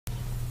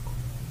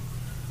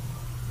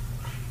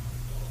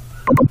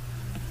بسم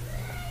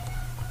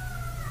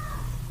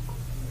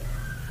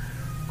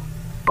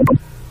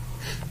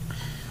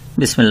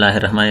الله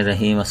الرحمن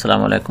الرحیم.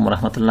 السلام علیکم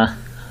ورحمت الله.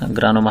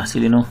 ګرانو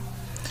محصلینو،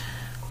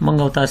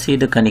 موږ او تاسو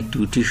د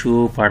کنیکټیویټي شو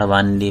په اړه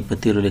باندې په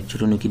تیرو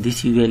لیکچرونو کې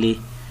داسې ویلي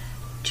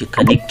چې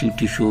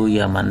کنیکټیویټي شو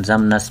یا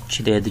منظم نسج چې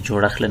د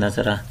جوړښت له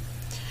نظره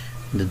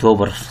د دوه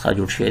برخو څخه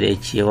جوړ شوی دی،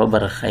 چې یوه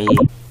برخه یې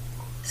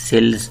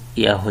سیلز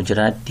یا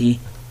حجرات دي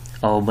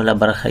او بله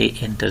برخه یې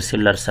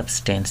انټرسیلولر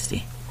سبسټینس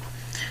دي.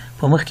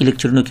 په مخکې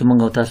لیکچرونو کې موږ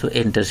او تاسو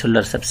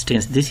انټرسیلولر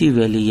سبسټینس داسې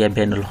ویلي یا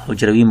بین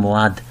الحجروي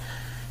مواد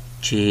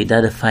چې دا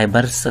د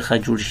فایبرز څخه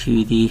جوړ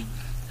شوي دي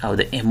او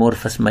د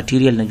امورفس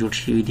مټیریل نه جوړ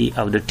شوي دي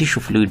او د ټیشو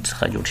فلوید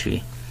څخه جوړ شوي،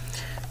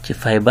 چې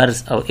فایبرز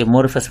او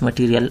امورفس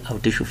مټیریل او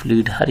ټیشو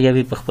فلوید هر یو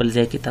په خپل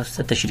ځای کې تاسو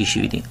ته تشریح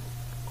شوي دي.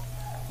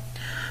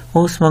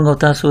 اوس موږ او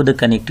تاسو د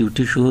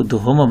کنیکټیویټي شو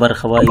دوهمه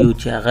برخه وایو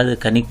چې هغه د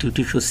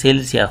کنیکټیویټي شو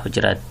سیلز یا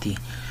حجرات دي.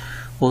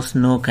 اوس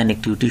نو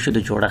کنیکټیویټي شو د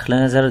جوړښت له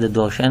نظره د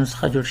دوه شیانو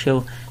څخه جوړ شو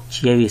چې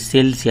یو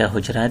سیلز یا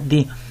حجرات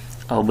دي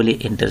او بلې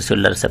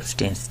انټرسیلولر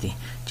سبسټینس دي،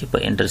 چې په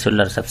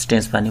انټرسیلولر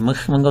سبسټینس باندې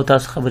مخکې موږ او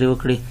تاسو خبرې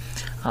وکړې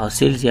او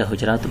سیلز یا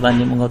حجرات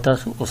باندې موږ او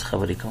تاسو اوس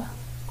خبرې کوو.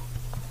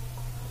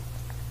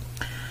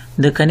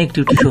 د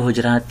کنیکټیویټي شو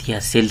حجرات یا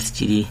سیلز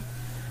چې دي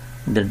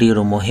د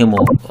ډیرو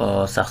مهمو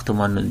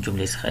ساختمانو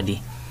جملې څخه دي،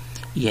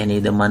 یعنی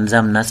د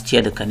منظم نسج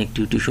یا د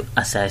کنیکټیویټي شو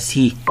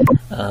اساسي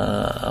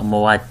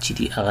مواد چې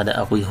دي هغه د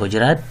هغوی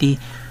حجرات دي.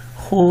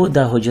 خو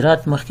دا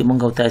حجرات مخکې موږ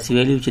او تاسو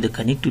ویلي چې د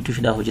کنیکټیویټي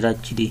شو دا حجرات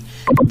چې دي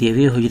د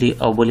یوې حجرې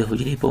او بلې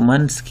حجرې په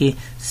منځ کې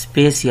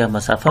سپیس یا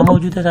مسافه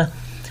موجوده ده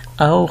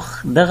او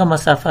دغه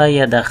مسافه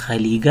یا د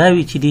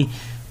خالیګاوې چې دي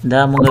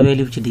دا موږ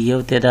ویلي چې د یو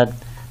تعداد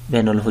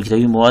بین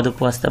الحجروي موادو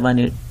په واسطه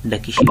باندې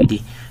ډکې شوي دي.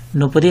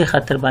 نو په دې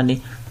خاطر باندې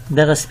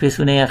دغه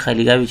سپیسونه یا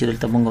خالیګاوې چې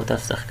دلته موږ او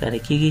تاسو ته ښکاره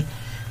کېږي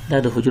دا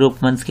د حجرو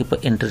په منځ کې په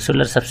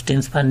انټرسیلولر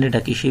سبسټینس باندې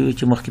ډکې شوي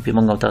چې مخکې پرې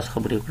موږ او تاسو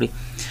خبرې وکړې.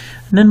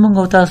 نن موږ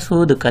او تاسو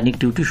د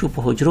کنیکټیویټي شو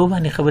په حجرو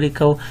باندې خبرې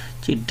کوو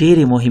چې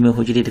ډېرې مهمې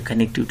حجرې د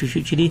کنیکټیویټي شو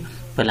چې دي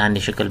په لاندې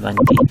شکل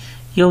باندې دي.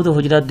 یو د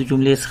حجرات د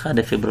جملې څخه د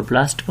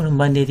فیبروبلاست په نوم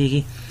باندې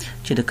یادېږي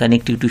چې د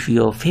کنیکټیویټي شو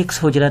یو فیکس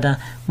حجره ده.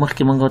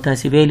 مخکې موږ او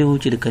تاسو ویلي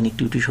وو چې د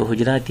کنیکټیویټي شو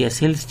حجرات یا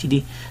سیلز چې دي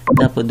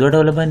دا په دوه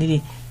ډوله باندې دي،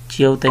 چې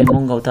یو ته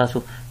موږ او تاسو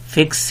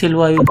فیکس سیل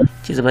وایو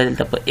چې زه باید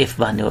دلته په اف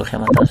باندې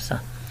وښیم تاسو ته.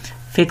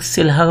 فیکس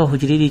سیل هغه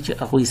حجرې دي چې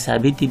هغوی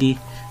ثابت دي،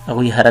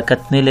 هغوی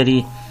حرکت نه لري،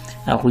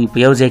 هغوی په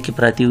یو ځای کې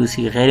پراته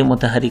اوسي، غیر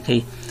متحرکه.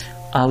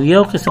 او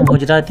یو قسم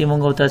حجرات یې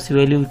موږ او تاسو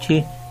ویلي وو چې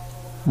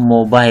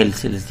موبایل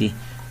سیلز دي.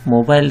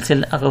 موبایل سیل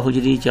هغه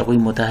حجرې چې هغوی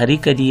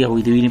متحرکه دي،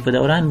 هغوی د وینې په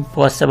دوران په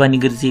واسطه باندې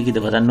ګرځېږي، د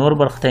بدن نور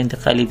برخو ته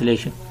انتقالېدلی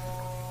شي.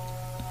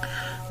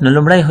 نو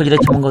لومړی حجره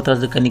چې موږ او تاسو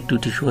د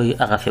کنیکټیویټي شو وایو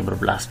هغه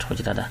فیبروبلاست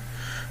حجره ده.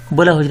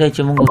 بله حجره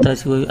چې موږ او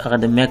تاسو وایو هغه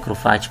د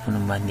مایکروفاج په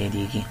نوم باندې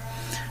یادېږي.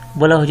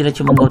 بله حجره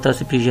چې موږ او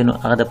تاسو پیژنو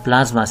هغه د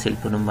پلازما سیل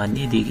په نوم باندې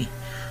یادېږي.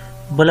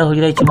 بله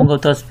حجره چې موږ او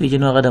تاسو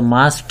پیژنو هغه د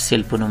ماسټ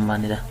سیل په نوم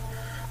باندې ده.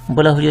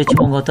 بله حجره چې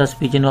موږ او تاسو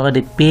پیژنو هغه د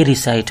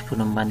پیریسایټ په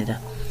نوم باندې ده.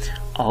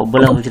 او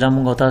بله حجره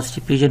موږ او تاسو چې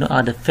پیژنو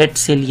هغه د فیټ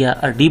سیل یا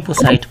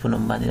اډیپوسایټ په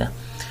نوم باندې ده.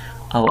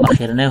 او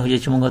اخرنۍ حجره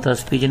چې موږ او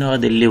تاسو پیژنو هغه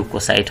د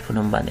لیوکوسایټ په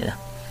نوم باندې ده.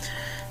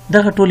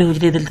 دغه ټولې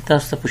حجرې دلته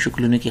تاسو ته په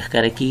شکلونو کې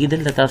ښکاره کېږي.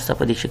 دلته تاسو ته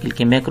په دې شکل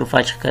کې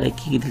مایکروفاج ښکاره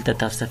کېږي، دلته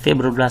تاسو ته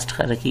فیبروبلاست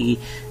ښکاره کېږي،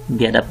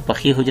 بیا دا په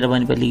پخې حجره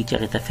باندې بدلېږي چې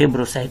هغې ته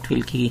فیبروسایټ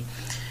ویل کېږي.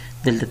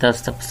 دلته تاسو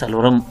ته په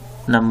څلورم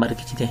نمبر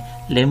کې چې دی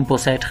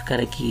لیمفوسایټ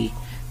ښکاره کېږي،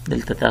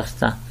 دلته تاسو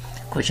ته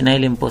کوچنی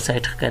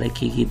لیمفوسایټ ښکاره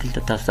کېږي، دلته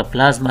تاسو ته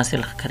پلازما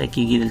سیل ښکاره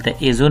کېږي، دلته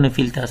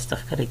ایزونوفیل تاسو ته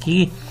ښکاره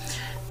کېږي،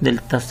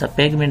 دلته تاسو ته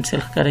پیګمنټ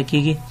سیل ښکاره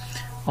کېږي،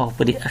 او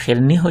په دې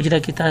اخرنۍ حجره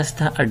کې تاسو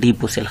ته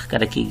اډیپو سیل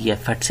ښکاره کېږي یا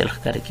فټ سیل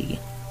ښکاره کېږي.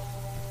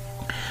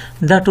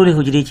 دا ټولې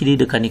حجرې چې دي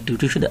د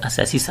کنیکټیویټي شو د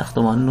اساسي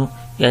ساختمانونو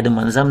یا د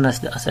منظم نسج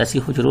د اساسي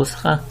حجرو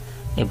څخه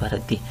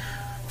عبارت دي.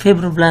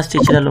 فیبروبلاست چې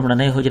دا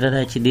لومړنۍ حجره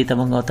ده چې دې ته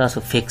موږ او تاسو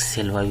فیکس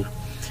سیل وایو.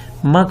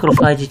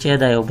 مایکروفاج چې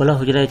دا یو بله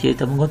حجره چې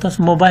ته موږ او تاسو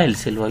موبایل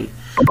سیل وایو.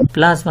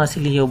 پلازما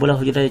سیل یو بله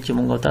حجره چې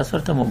موږ او تاسو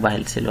ورته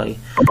موبایل سیل وایو.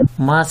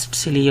 ماسټ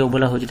سیل یو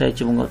بله حجره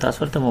چې موږ او تاسو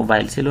ورته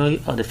موبایل سیل وایو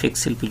او د فیکس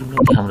سیل په جملو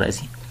کې هم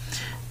راځي.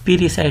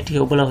 پیریسایټ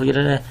یو بله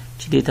حجره ده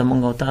چې دې ته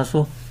موږ او تاسو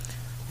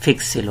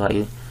فیکس سیل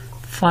وایو.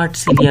 فاټ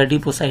سیل یا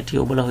ډیپوسایټ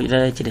یو بله حجره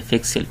ده چې د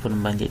فیکس سیل په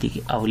نوم باندې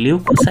یادېږي. او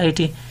لیوکوسایټ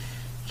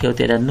یو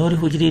تعداد نورې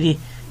حجرې دي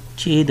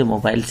چې د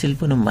موبایل سیل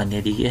په نوم باندې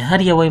یادېږي. هر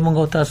یو یې موږ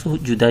او تاسو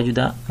جدا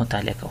جدا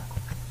مطالعه کوو.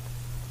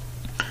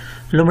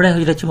 لومړی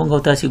حجره چې موږ او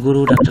تاسو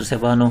ګورو ډاکټر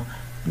صاحبانو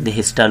د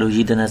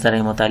هیسټالوژي د نظره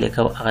یې مطالعه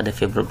کوو هغه د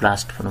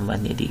فیبروبلاست په نوم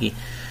باندې یادېږي.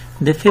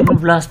 د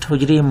فیبروبلاست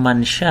حجرې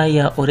منشا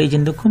یا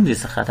اوریجن د کوم ځای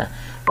څخه ده؟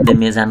 د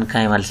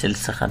میزانکایمل سیل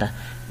څخه ده.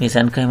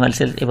 میزانکایمل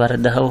سیل عبارت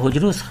د هغو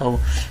حجرو څخه و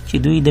چې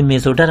دوی د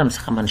میزوډرم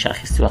څخه منشا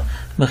اخیستې وه.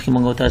 مخکې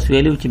موږ او تاسو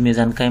ویلي وو چې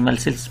میزانکایمل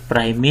سیلز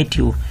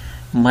پرایمیټیو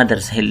مدر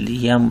سیل دي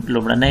یا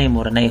لومړنۍ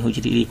مورنۍ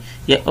حجرې دي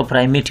یا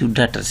پرایمیټیو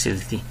ډاټر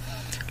سیلز دي.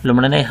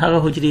 لومړنۍ هغه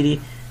حجرې دي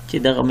چې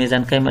دغه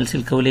میزانکایمل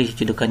سیل کولی شي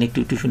چې د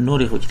کنیکټیویټي شو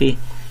نورې حجرې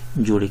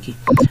جوړې کړي.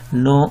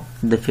 نو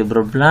د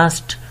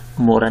فیبروبلاست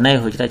مورنۍ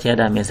حجره چې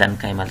دا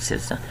میزانکایمل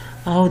سیل ده،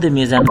 او د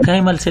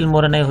میزانکایمل سیل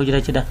مورنۍ حجره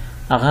چې ده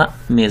هغه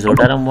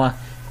میزوډرم وه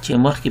چې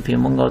مخکې پې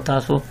موږ او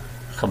تاسو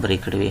خبرې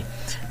کړې وې.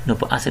 نو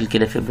په اصل کې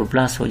د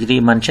فیبروبلاست حجرې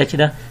منشأ چې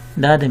ده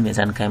دا د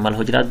میزانکایمل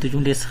حجرات د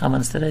جملې څخه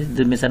منځته راځي. د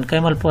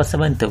میزانکایمل په واسطه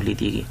باندې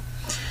تولیدېږي.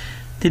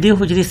 د دې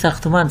حجرې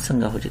ساختمان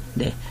څنګه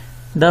دی؟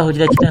 دا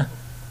حجره چې ده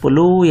په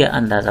لویه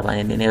اندازه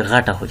باندې یعنې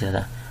غټه حجره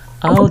ده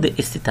او د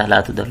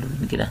استطالاتو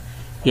درلودونکې ده.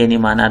 یعنې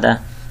معنا ده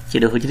چې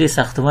د حجرې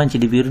ساختمان چې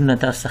د بیرون نه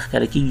تاسو ته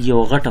ښکاره کېږي یو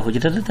غټه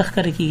حجره درته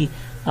ښکاره کېږي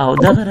او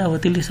دغه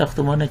راوتلي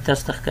ساختمانونه چې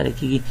تاسو ته ښکاره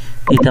کېږي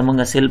دې ته موږ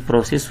سیل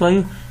پروسس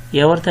وایو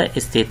یا ورته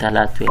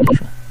استطالات ویلی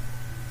شو.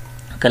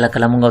 کله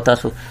کله موږ او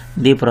تاسو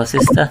دې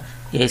پروسس ته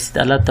یا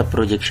استطالات ته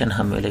پروجیکشن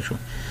هم ویلی شو.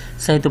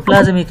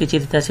 سایتوپلازم یې که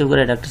چېرې تاسې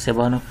وګورئ ډاکټر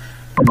صاحبانو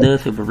د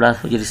فیبروبلاست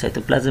حجرې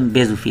سایتوپلازم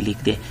بیزوفیلیک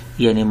دی.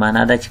 یعنې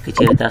معنا ده چې که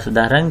چېرې تاسو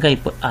دا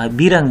رنګ په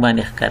آبي رنګ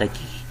باندې ښکاره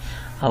کېږي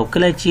او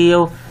کله چې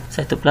یو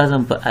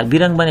سایتوپلازم په آبي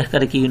رنګ باندې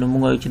ښکاره کېږي نو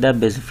موږ وایو چې دا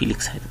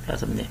بیزوفیلیک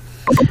سایتوپلازم دی.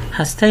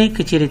 هسته یې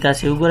که چېرې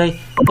تاسې وګورئ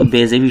په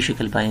بیزوي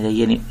شکل باندې ده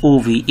یعنې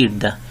OV8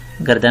 ده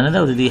ګردانه ده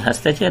او د دې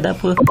هسته چې ده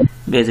په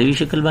بیزوي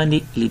شکل باندې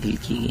لیدل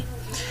کېږي.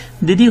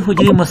 د دې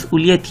حجرې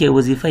مسؤلیت یا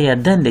وظیفه یا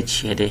دنده څه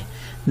شی دی؟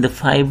 د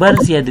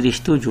فایبرز یا د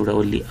رشتو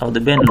جوړول دي او د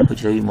بین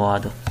الحجروي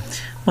موادو.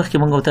 مخکې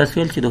موږ تاسو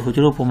ویل چې د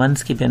حجرو په منځ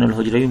کې بین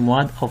الحجروي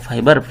مواد او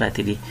فایبر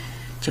پراته دي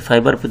چې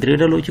فایبر په درې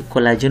ډلو چې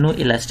کولاجن او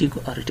الاستیک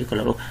او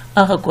ریټیکولر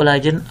هغه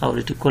کولاجن او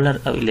ریټیکولر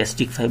او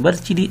الاستیک فایبر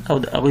چې دي او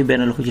د هغوی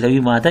بین الحجروي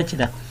ماده چې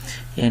ده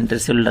یا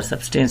انټرسیلولر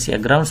سبسټنس یا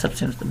ګراوند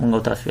سبسټنس موږ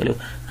تاسو ویلو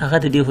هغه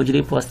د دې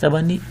حجرې په واسطه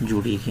باندې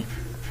جوړیږي.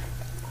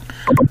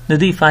 د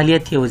دوی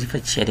فعالیت یا وظیفه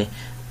څه دی؟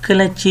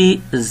 کله چې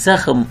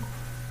زخم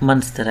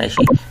منځته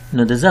راشي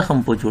نو د زخم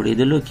په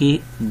جوړېدلو کې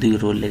دوی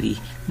رول لري.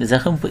 د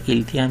زخم په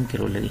التیام کې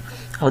رول لري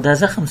او دا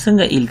زخم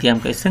څنګه التیام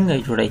کوي څنګه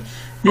یې جوړوي؟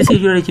 داسې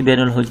جوړوي چې بین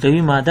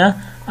الحجروي ماده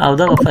او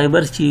دغه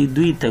فایبر چې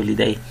دوی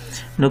تولیدوي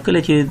نو کله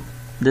چې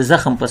د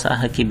زخم په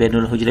ساحه کې بین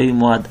الحجروي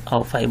مواد او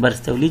فایبر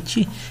تولید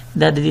شي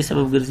دا د دې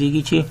سبب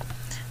ګرځېږي چې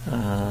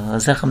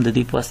زخم د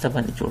دوی په واسطه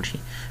باندې جوړ شي.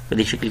 په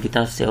دې شکل کې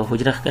تاسو ته یوه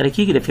حجره ښکاره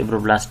کېږي د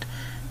فیبروبلاست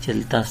چې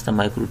تاسو ته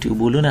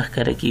مایکروټیوبولونه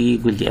ښکاره کېږي،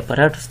 ګولجي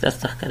اپاراټوس تاسو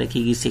ته ښکاره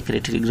کېږي،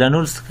 سیکریټري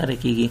ګرانولز ښکاره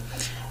کېږي،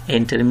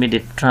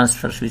 انټرمیډیټ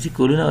ټرانسفر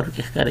ویزیکولونه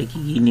ورکې ښکاره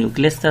کېږي،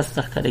 نیوکلیس تاسو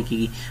ته ښکاره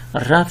کېږي،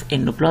 راف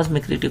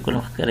انډوپلازمیک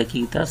ریټیکولم ښکاره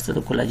کېږي، تاسو ته د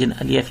کولاجن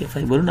الیاف یا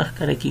فایبرونه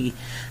ښکاره کېږي،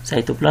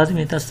 سایتوپلازم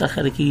یې تاسو ته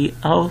ښکاره کېږي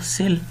او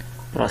سیل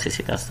پروسس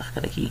یې تاسو ته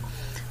ښکاره کېږي.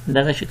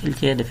 دغه شکل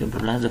چې د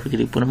فیبروبلاست د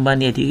حجرې په نوم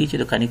باندې یادېږي چې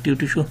د کنیکټیو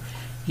ټیشو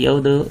یو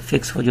د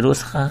فکس حجرو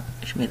څخه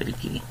شمېرل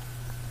کېږي.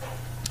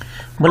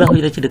 بله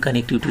حجره چې د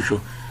کنیکټیو ټیشو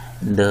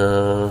د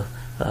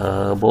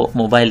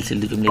موبایل سیل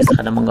د جملې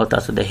څخه د موږ او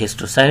تاسو د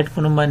هیسټوسایټ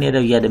په نوم باندې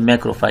یادوو یا د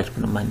مایکروفاج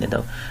په نوم باندې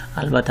یادوو.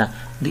 البته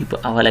دوی په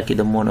اوله کې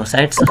د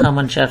مونوسایټ څخه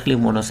منشأ اخلي.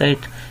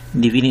 مونوسایټ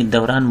د وینې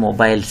دوران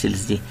موبایل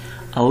سیلز دي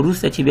او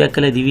وروسته چې بیا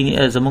کله د وینې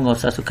زموږ او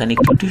تاسو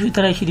کنیکټیو ټیشو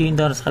ته راشي د وینې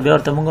دوران څخه بیا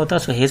ورته موږ او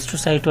تاسو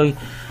هیسټوسایټ وایو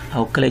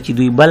او کله چې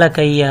دوی بله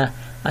کوي یا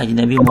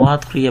اجنبي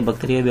مواد خوري یا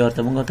بکتریا بیا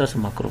ورته موږ او تاسو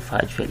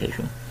ماکروفاج ویلی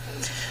شو.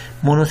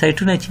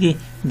 مونوسایټونه چې دي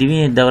د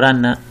وینې دوران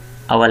نه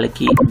اوله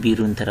کې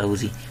بیرون ته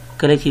راوځي.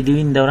 کله چې د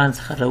وینې دوران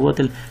څخه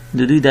راوتل د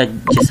دوی د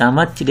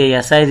جسامت چې دی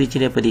یا سایز چې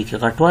دی په دې کې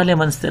غټوالی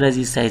منځته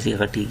راځي، سایز یې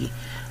غټېږي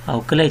او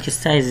کله چې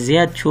سایز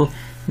زیات شو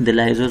د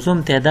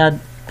لایزوزوم تعداد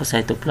په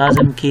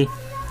سایتوپلازم کې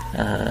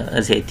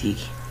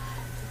زیاتېږي.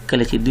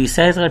 کله چې دوی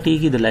سایز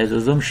غټېږي د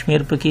لایزوزوم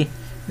شمیر پکې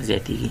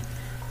زیاتېږي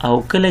او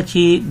کله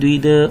چې دوی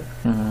د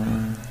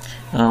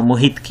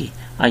محیط کې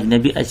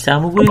اجنبي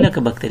اجسام وګوري لکه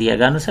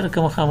بکتریاګانو سره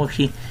که مخامخ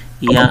شي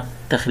یا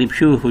تخریب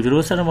شوي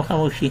حجرو سره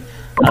مخامخ شي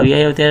او یا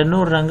یو تیر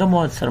نور رنګه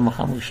مواد سره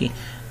مخامخ شي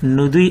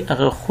نو دوی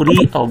هغه خوري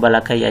او بله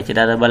کوي یا چې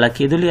دا د بله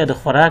کېدلو یا د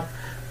خوراک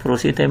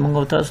پروسې ته یې موږ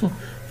او تاسو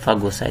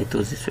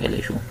فاګوسایتوزیس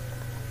ویلی شو.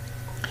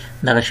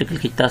 دغه شکل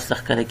کې تاسو ته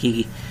ښکاره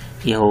کېږي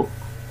یو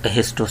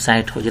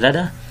هیسټوسایټ حجره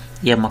ده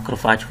یا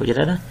ماکروفاج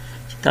حجره ده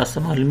چې تاسو ته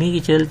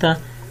معلومیږي چې دلته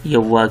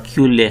یو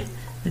واکیول دی.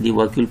 د دې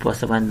واکیول په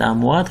واسطه باندې دا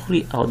مواد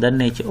خوري او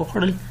دننه یې چې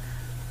وخوړل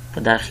په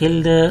داخل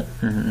د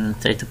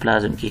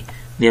سایتوپلازم کې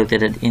د یو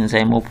تعداد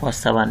انزایمو په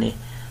واسطه باندې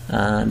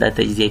دا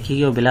تجزیه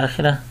کېږي او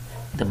بالاخره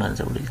د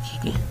منځه وړل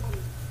کېږي.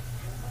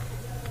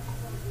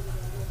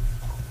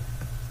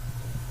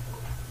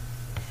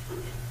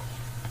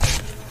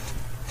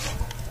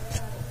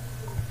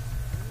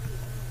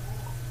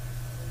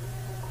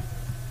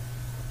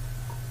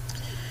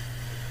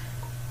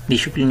 دې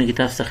شکلونه کې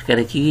تاسو ته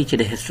ښکاره کېږي چې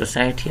د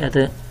هیسټوسایټ یا د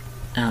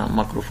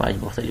ماکروفاج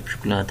مختلف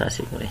شکلونه تاسې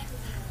وګورئ.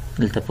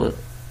 دلته په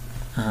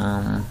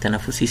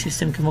تنفسي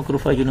سیستم کې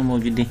ماکروفاجونه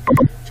موجود دي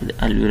چې د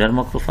الویولر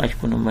ماکروفاج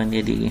په نوم باندې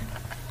یادېږي.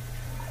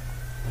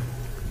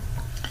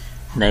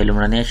 دا یې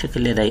لومړنی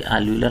شکل دی، دا یې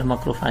الویولر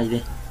ماکروفاج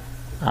دی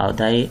او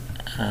دا یې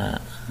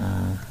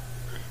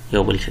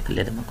یو بل شکل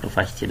دی د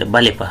ماکروفاج چې د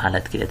بلې په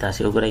حالت کې دی. تاسې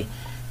وګورئ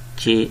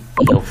چې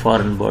یو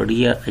فارن باډي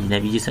یا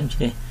اجنبي جسم چې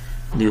دی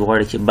دوی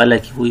غواړي چې بله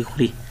کې ویې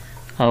خوري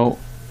او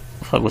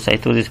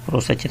فاګوسایتوزیس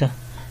پروسه چې ده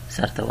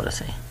سرته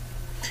ورسوي.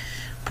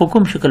 په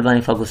کوم شکل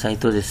باندې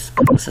فاګوسایتوزیس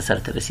پروسه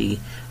سرته رسیږي؟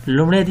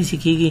 لومړی داسې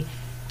کېږي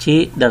چې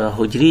دغه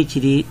حجرې چې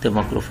دي د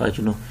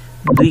ماکروفاجونو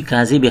دوی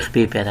کاذبې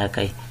خپې پیدا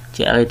کوي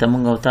چې هغې ته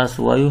موږ او تاسو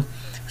وایو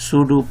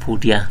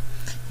سوډوپوډیا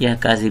یا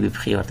کاذبې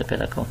پښې ورته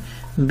پیدا کوو.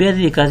 بیا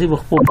د کاذب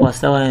خپو په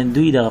واسطه باندې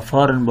دوی د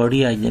فارن باډي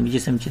اجنبي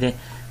جسم چې دی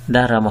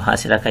دا را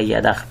محاصره کوي یا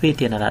د خپې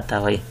تېنه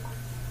راتاوي.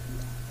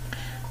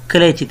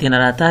 کله چې تېنه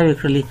راتاوي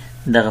کړلې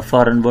دغه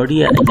فارن باډي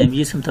اجنبي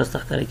جسم تاسو ته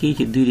ښکاره کېږي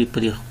چې دوی په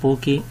دې خپو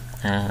کې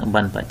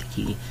بند پاتې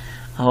کېږي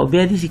او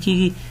بیا داسې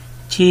کېږي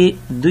چې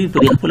دوی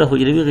په خپله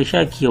حجروي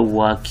غشا کې یو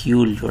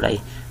واکیول جوړوي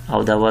او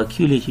دا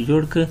واکیول چې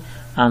جوړ کړه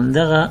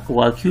همدغه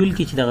واکیول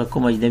کې چې دغه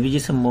کوم اجنبي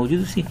جسم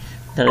موجود سي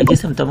دغه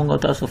جسم ته موږ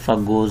تاسو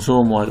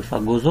فاګوزوم وایو.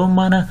 فاګوزوم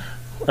معنی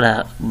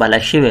بلا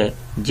شوی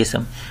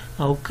جسم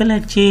او کله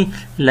چې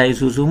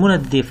لایزوزومونه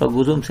د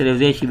فاګوزوم سره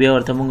یوځای شي بیا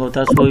ورته موږ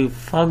تاسو وایو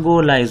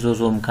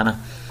فاګولایزوزوم کنه.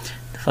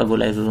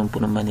 فاګولایزوزوم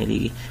په نوم باندې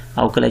لري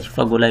او کله چې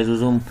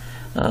فاګولایزوزوم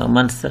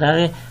منځته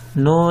راغی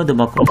نو د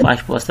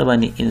ماکروفاج په واسطه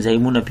باندې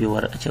انزایمونه پې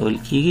ور اچول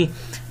کېږي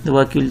د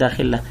واکیول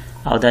داخله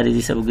او دا د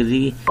دې سبب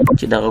ګرځېږي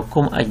چې دغه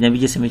کوم اجنبي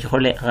جسم چې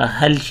خوړلی هغه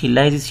حل شي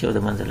لایزیس شي او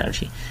د منځه لاړ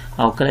شي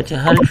او کله چې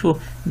حل شو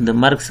د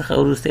مرګ څخه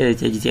وروسته د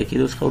تجزیه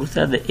کېدو څخه وروسته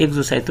د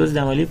اګزوسایتوز د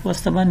عملیې په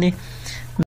واسطه باندې